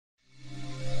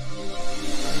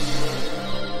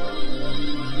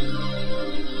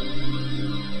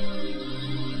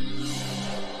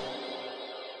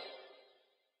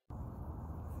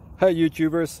Hey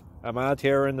YouTubers, I'm out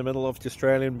here in the middle of the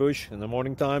Australian bush in the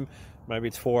morning time. Maybe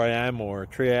it's 4 a.m. or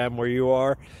 3 a.m. where you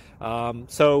are.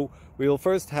 So we'll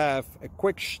first have a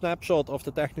quick snapshot of the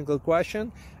technical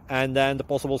question and then the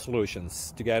possible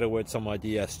solutions, together with some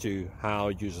ideas to how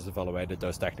users evaluated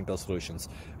those technical solutions.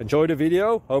 Enjoy the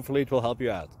video, hopefully it will help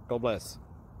you out. God bless.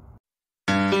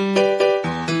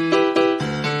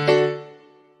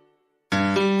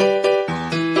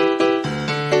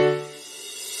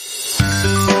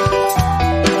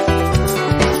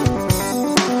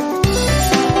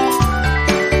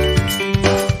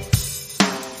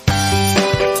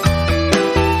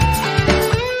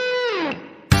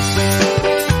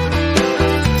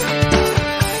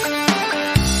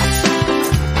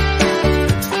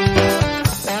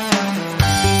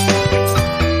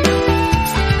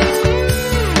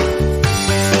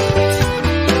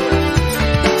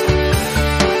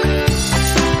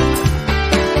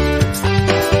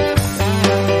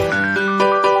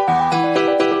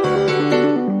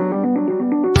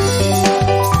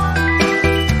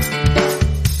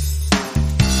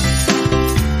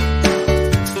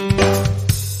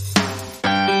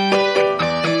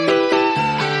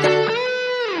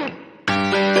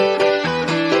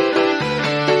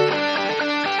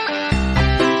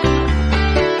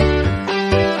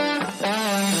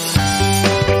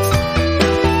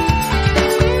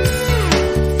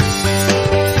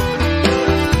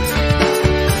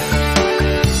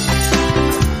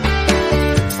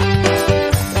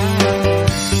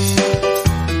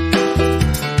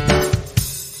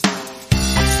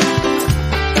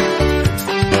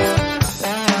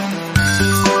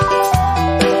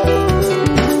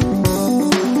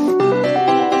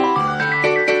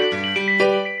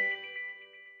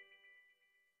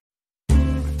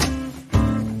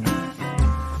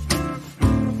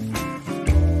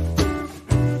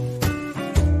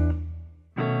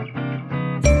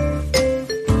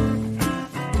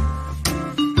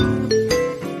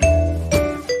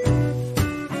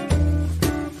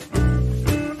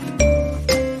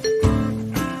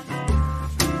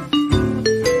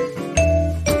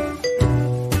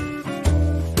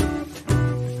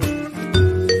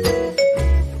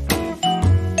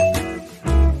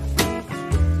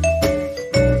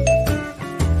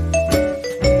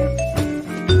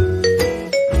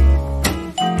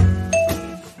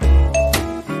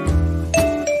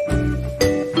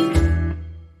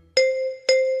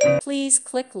 Please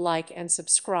click like and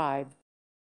subscribe.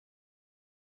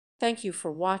 Thank you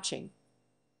for watching.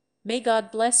 May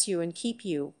God bless you and keep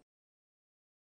you.